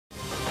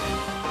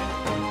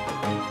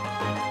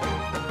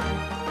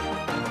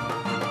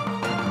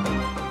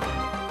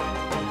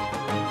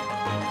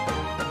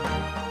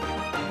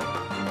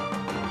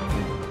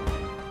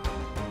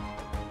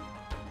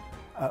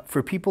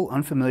For people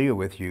unfamiliar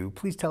with you,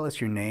 please tell us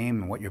your name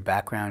and what your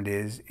background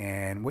is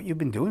and what you've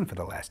been doing for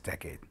the last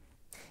decade.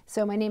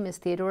 So my name is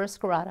Theodora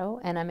Scarato,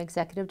 and I'm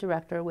Executive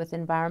Director with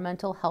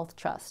Environmental Health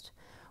Trust.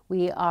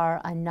 We are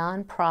a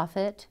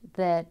nonprofit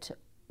that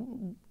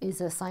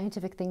is a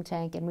scientific think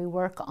tank, and we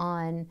work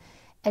on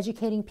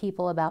educating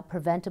people about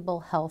preventable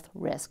health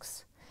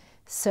risks.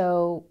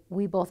 So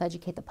we both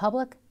educate the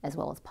public as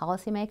well as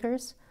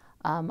policymakers.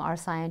 Our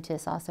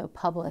scientists also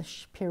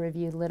publish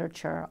peer-reviewed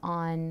literature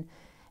on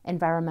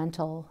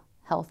environmental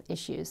health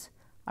issues.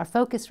 Our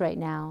focus right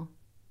now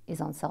is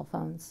on cell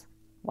phones,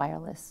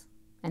 wireless,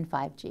 and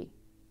 5G.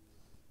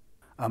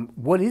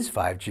 What is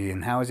 5G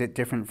and how is it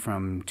different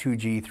from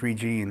 2G,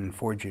 3G, and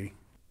 4G?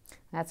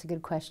 That's a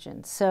good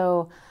question.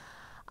 So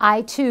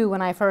I too,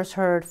 when I first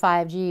heard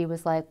 5G,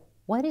 was like,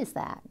 what is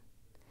that?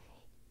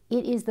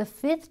 It is the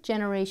 5th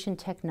generation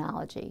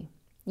technology.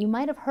 You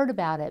might have heard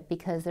about it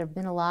because there have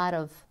been a lot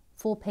of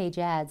full-page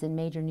ads in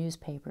major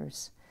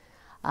newspapers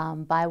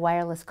by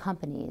wireless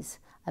companies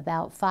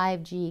about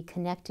 5G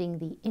connecting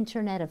the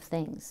Internet of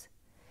Things.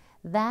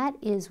 That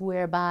is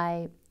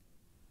whereby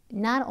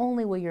not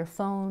only will your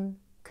phone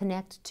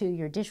connect to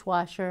your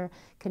dishwasher,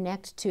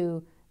 connect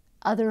to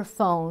other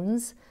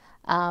phones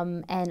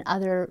and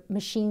other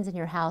machines in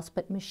your house,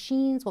 but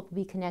machines will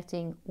be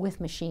connecting with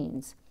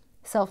machines.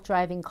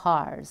 Self-driving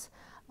cars,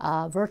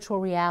 virtual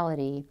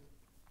reality,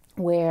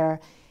 where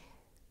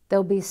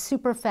there'll be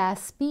super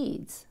fast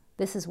speeds.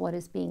 This is what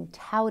is being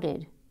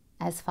touted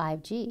as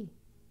 5G.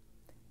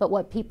 But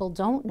what people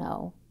don't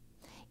know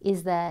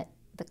is that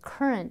the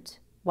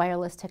current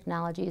wireless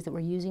technologies that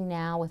we're using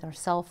now with our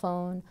cell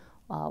phone,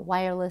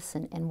 wireless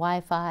and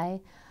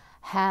Wi-Fi,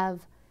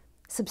 have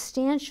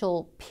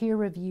substantial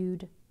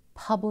peer-reviewed,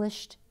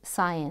 published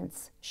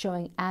science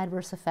showing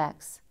adverse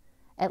effects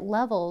at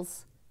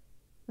levels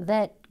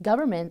that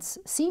governments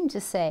seem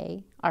to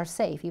say are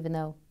safe, even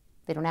though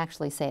they don't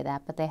actually say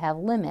that, but they have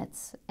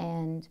limits,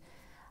 and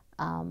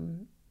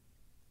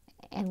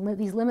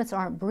these limits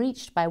aren't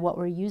breached by what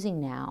we're using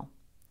now.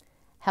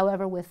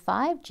 However, with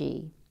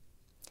 5G,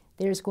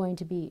 there's going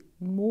to be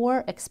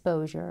more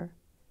exposure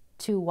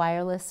to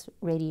wireless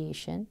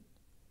radiation,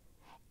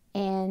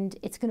 and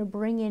it's going to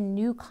bring in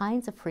new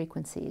kinds of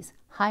frequencies,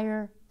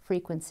 higher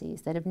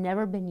frequencies that have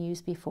never been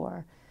used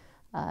before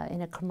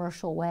in a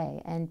commercial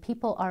way. And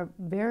people are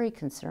very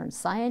concerned.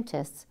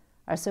 Scientists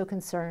are so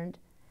concerned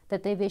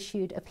that they've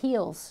issued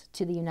appeals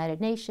to the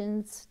United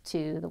Nations,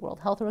 to the World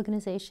Health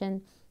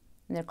Organization,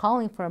 and they're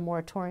calling for a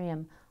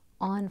moratorium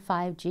on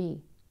 5G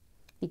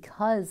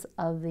because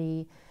of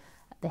the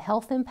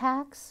health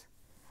impacts,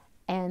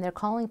 and they're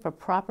calling for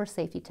proper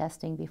safety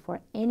testing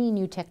before any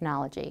new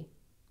technology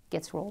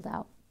gets rolled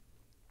out.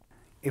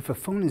 If a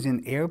phone is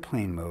in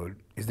airplane mode,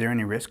 is there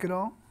any risk at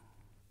all?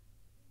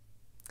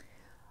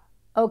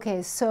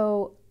 Okay,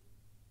 so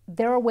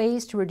there are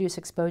ways to reduce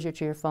exposure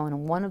to your phone,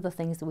 and one of the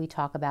things that we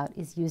talk about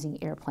is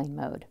using airplane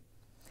mode.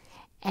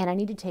 And I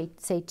need to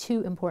say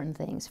 2 important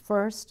things.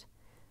 First,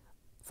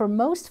 for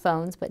most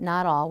phones, but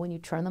not all, when you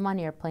turn them on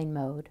airplane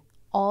mode,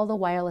 all the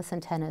wireless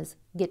antennas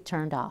get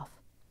turned off.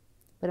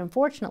 But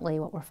unfortunately,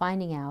 what we're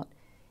finding out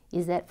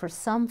is that for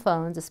some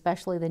phones,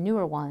 especially the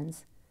newer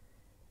ones,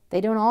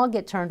 they don't all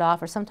get turned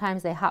off, or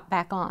sometimes they hop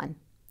back on,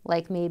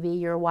 like maybe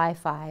your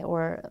Wi-Fi,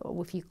 or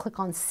if you click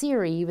on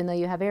Siri, even though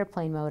you have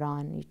airplane mode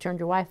on, you turned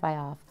your Wi-Fi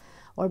off,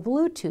 or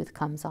Bluetooth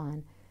comes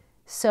on.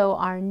 So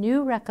our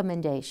new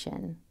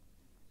recommendation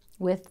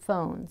with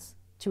phones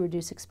to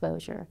reduce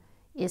exposure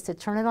is to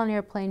turn it on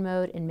airplane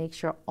mode and make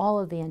sure all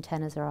of the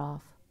antennas are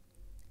off.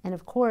 And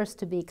of course,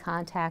 to be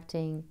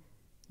contacting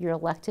your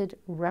elected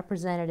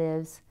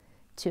representatives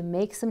to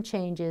make some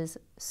changes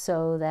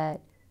so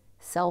that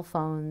cell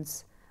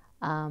phones,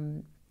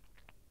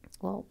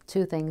 well,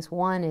 2 things.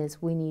 One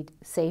is we need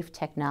safe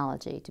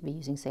technology, to be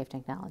using safe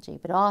technology,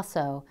 but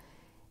also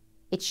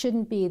it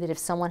shouldn't be that if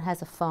someone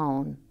has a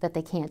phone that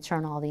they can't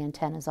turn all the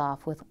antennas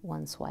off with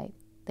one swipe.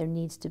 There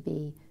needs to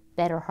be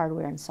better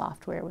hardware and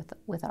software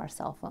with our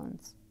cell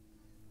phones.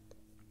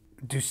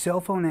 Do cell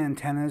phone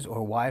antennas or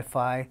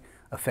Wi-Fi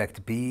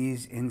affect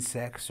bees,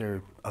 insects,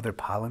 or other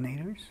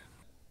pollinators?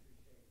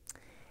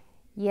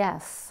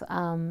 Yes.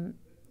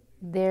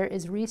 There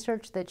is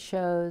research that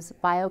shows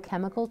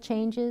biochemical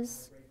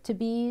changes to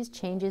bees,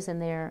 changes in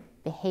their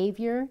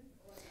behavior.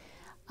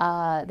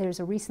 There's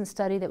a recent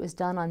study that was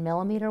done on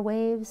millimeter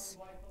waves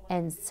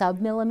and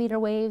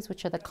submillimeter waves,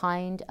 which are the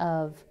kind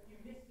of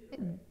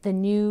the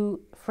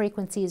new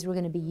frequencies we're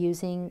going to be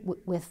using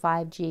with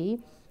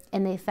 5G.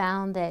 And they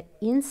found that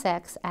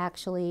insects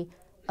actually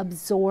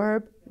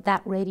absorb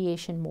that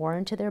radiation more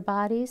into their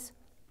bodies.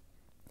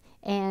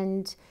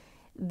 And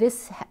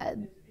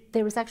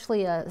there was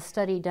actually a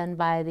study done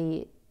by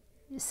the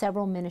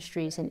several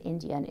ministries in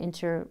India, an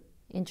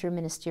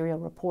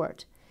interministerial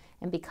report.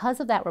 And because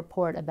of that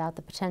report about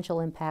the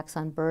potential impacts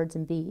on birds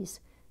and bees,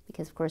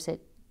 because of course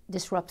it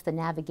disrupts the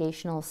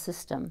navigational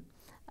system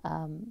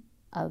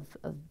of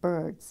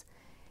birds,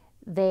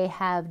 they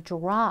have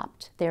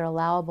dropped their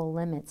allowable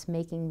limits,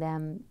 making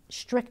them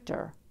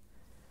stricter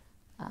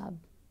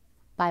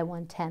by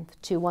 1/10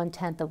 to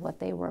 1/10 of what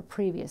they were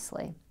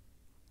previously.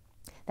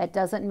 That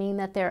doesn't mean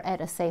that they're at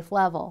a safe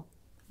level,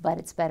 but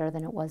it's better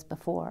than it was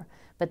before.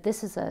 But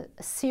this is a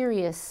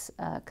serious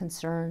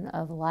concern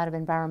of a lot of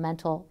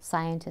environmental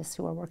scientists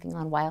who are working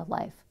on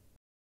wildlife.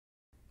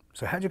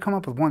 So how'd you come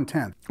up with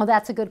 1/10? Well,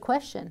 that's a good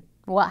question.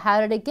 Well,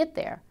 how did it get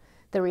there?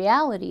 The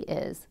reality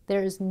is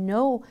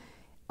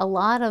a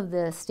lot of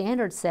the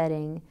standard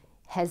setting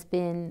has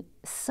been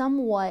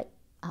somewhat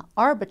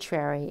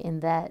arbitrary in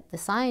that the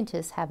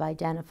scientists have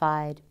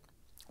identified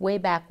way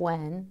back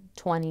when,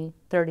 20,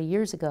 30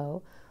 years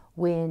ago,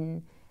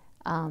 when,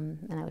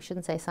 and I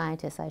shouldn't say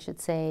scientists, I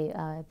should say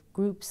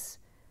groups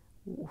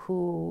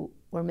who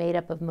were made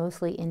up of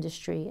mostly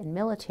industry and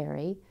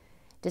military,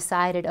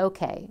 decided,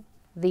 okay,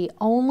 the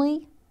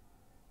only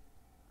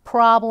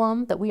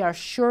problem that we are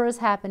sure is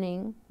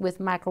happening with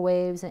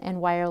microwaves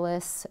and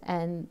wireless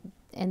and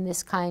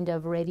this kind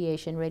of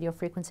radiation, radio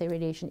frequency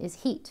radiation,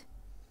 is heat.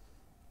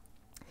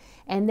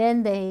 And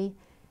then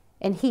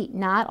heat,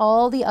 not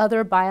all the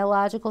other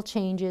biological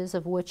changes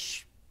of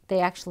which they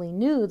actually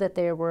knew that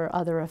there were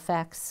other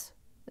effects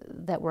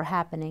that were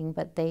happening,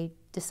 but they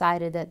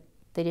decided that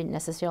they didn't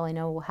necessarily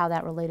know how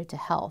that related to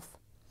health.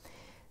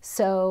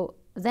 So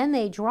then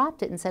they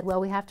dropped it and said,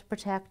 well, we have to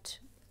protect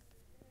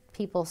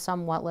people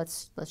somewhat,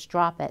 let's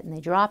drop it. And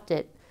they dropped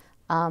it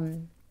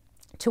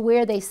to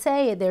where they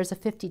say there's a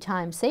 50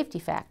 times safety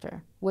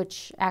factor,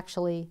 which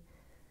actually,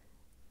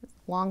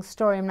 long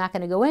story I'm not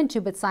going to go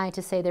into, but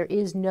scientists say there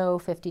is no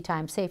 50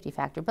 times safety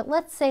factor. But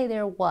let's say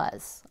there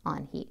was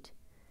on heat.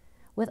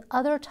 With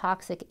other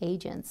toxic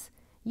agents,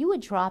 you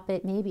would drop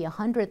it maybe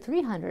 100,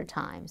 300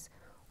 times.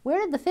 Where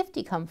did the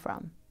 50 come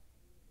from?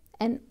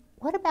 And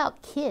what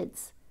about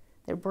kids?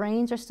 Their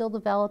brains are still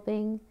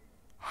developing.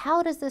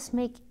 How does this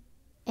make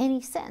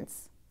any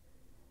sense?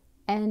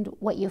 And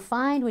what you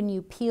find when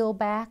you peel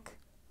back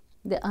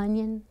the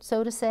onion,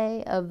 so to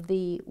say, of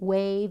the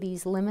way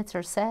these limits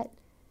are set,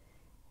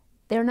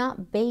 they're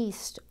not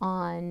based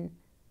on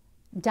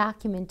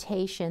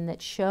documentation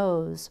that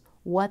shows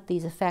what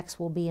these effects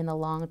will be in the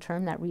long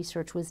term. That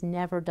research was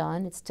never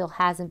done. It still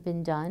hasn't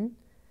been done.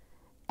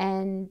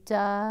 And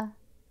that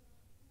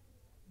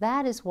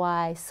is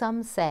why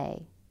some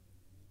say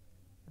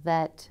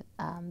that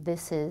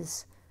this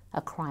is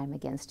a crime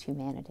against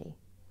humanity.